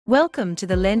Welcome to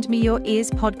the Lend Me Your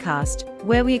Ears podcast,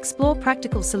 where we explore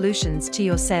practical solutions to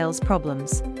your sales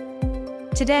problems.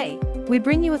 Today, we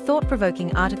bring you a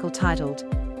thought-provoking article titled,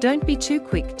 "Don't Be Too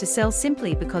Quick to Sell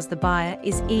Simply Because the Buyer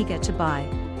is Eager to Buy."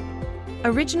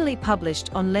 Originally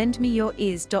published on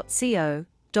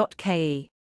lendmeyourears.co.ke.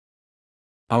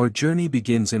 Our journey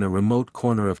begins in a remote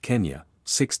corner of Kenya,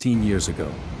 16 years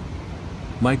ago.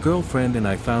 My girlfriend and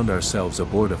I found ourselves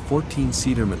aboard a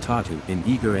 14-seater matatu in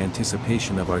eager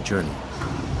anticipation of our journey.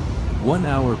 1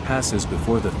 hour passes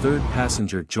before the third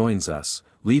passenger joins us,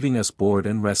 leaving us bored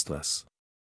and restless.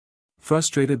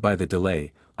 Frustrated by the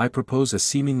delay, I propose a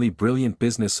seemingly brilliant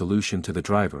business solution to the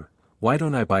driver: why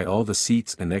don't I buy all the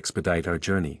seats and expedite our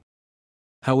journey?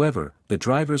 However, the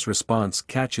driver's response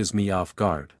catches me off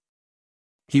guard.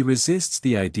 He resists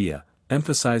the idea,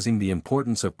 emphasizing the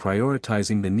importance of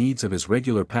prioritizing the needs of his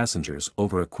regular passengers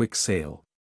over a quick sale.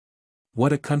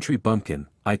 What a country bumpkin,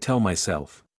 I tell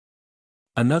myself.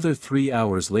 Another 3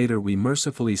 hours later we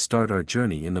mercifully start our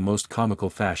journey in the most comical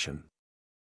fashion.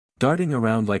 Darting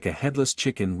around like a headless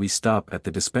chicken, we stop at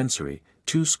the dispensary,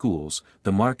 2 schools,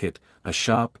 the market, a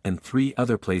shop and 3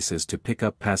 other places to pick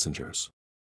up passengers.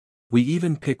 We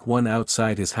even pick one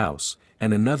outside his house,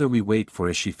 and another we wait for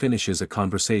as she finishes a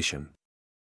conversation.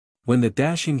 When the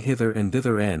dashing hither and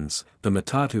thither ends, the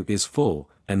matatu is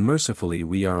full, and mercifully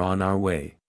we are on our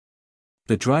way.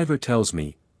 The driver tells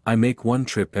me, "I make one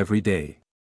trip every day.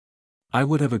 I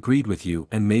would have agreed with you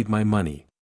and made my money.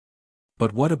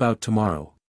 But what about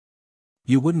tomorrow?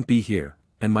 You wouldn't be here,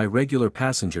 and my regular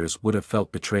passengers would have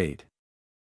felt betrayed."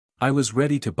 I was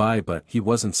ready to buy, but he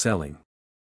wasn't selling.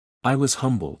 I was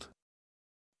humbled.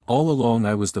 All along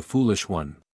I was the foolish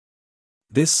one.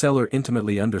 This seller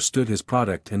intimately understood his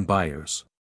product and buyers.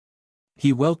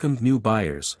 He welcomed new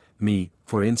buyers, me,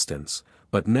 for instance,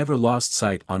 but never lost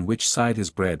sight on which side his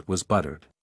bread was buttered.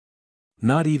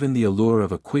 Not even the allure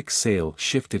of a quick sale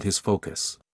shifted his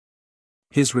focus.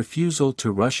 His refusal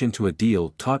to rush into a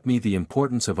deal taught me the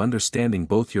importance of understanding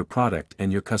both your product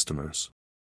and your customers.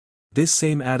 This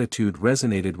same attitude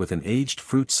resonated with an aged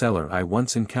fruit seller I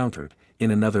once encountered,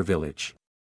 in another village.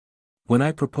 When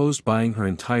I proposed buying her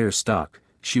entire stock,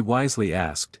 she wisely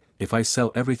asked, "If I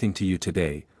sell everything to you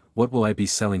today, what will I be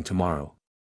selling tomorrow?"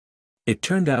 It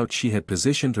turned out she had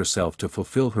positioned herself to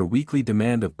fulfill her weekly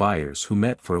demand of buyers who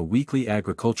met for a weekly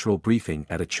agricultural briefing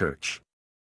at a church.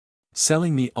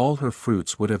 Selling me all her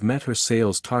fruits would have met her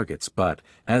sales targets, but,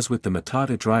 as with the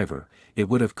matatu driver, it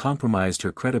would have compromised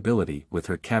her credibility with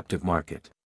her captive market.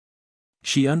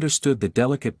 She understood the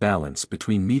delicate balance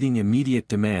between meeting immediate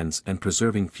demands and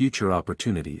preserving future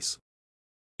opportunities.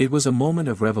 It was a moment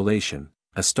of revelation,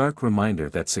 a stark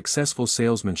reminder that successful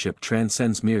salesmanship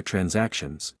transcends mere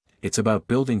transactions. It's about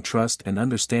building trust and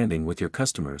understanding with your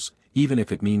customers, even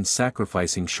if it means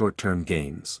sacrificing short-term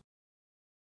gains.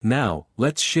 Now,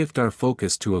 let's shift our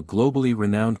focus to a globally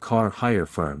renowned car hire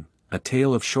firm, a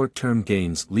tale of short-term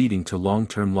gains leading to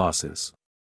long-term losses.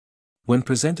 When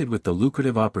presented with the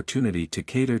lucrative opportunity to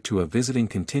cater to a visiting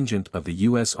contingent of the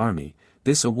U.S. Army,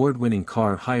 this award-winning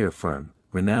car hire firm,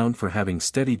 renowned for having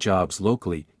steady jobs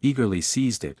locally, eagerly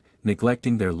seized it,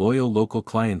 neglecting their loyal local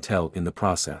clientele in the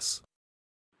process.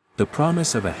 The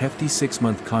promise of a hefty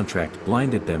 6-month contract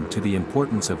blinded them to the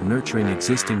importance of nurturing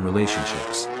existing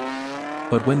relationships.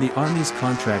 But when the Army's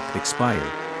contract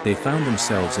expired, they found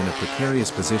themselves in a precarious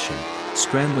position,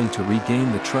 scrambling to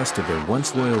regain the trust of their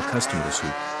once loyal customers who,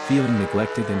 feeling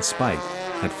neglected and spite,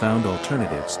 had found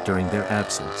alternatives during their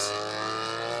absence.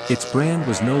 Its brand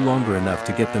was no longer enough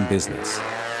to get them business.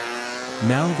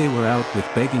 Now they were out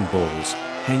with begging bowls,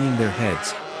 hanging their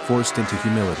heads, forced into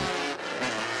humility.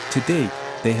 To date,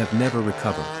 they have never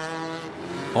recovered.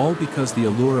 All because the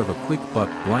allure of a quick buck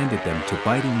blinded them to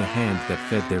biting the hand that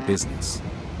fed their business.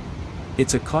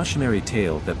 It's a cautionary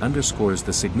tale that underscores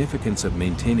the significance of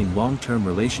maintaining long-term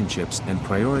relationships and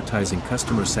prioritizing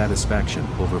customer satisfaction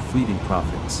over fleeting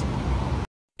profits.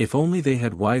 If only they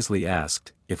had wisely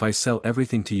asked, "If I sell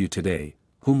everything to you today,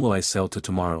 whom will I sell to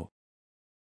tomorrow?"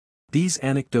 These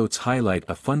anecdotes highlight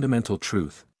a fundamental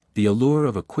truth: the allure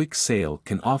of a quick sale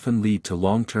can often lead to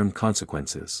long-term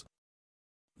consequences.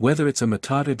 Whether it's a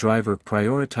matatu driver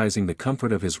prioritizing the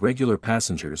comfort of his regular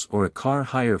passengers or a car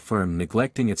hire firm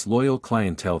neglecting its loyal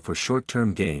clientele for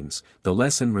short-term gains, the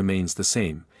lesson remains the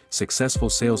same: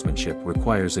 successful salesmanship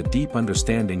requires a deep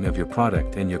understanding of your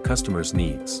product and your customers'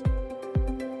 needs.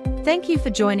 Thank you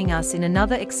for joining us in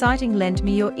another exciting Lend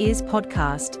Me Your Ears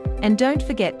podcast, and don't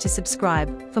forget to subscribe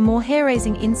for more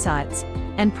hair-raising insights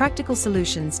and practical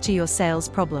solutions to your sales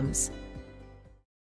problems.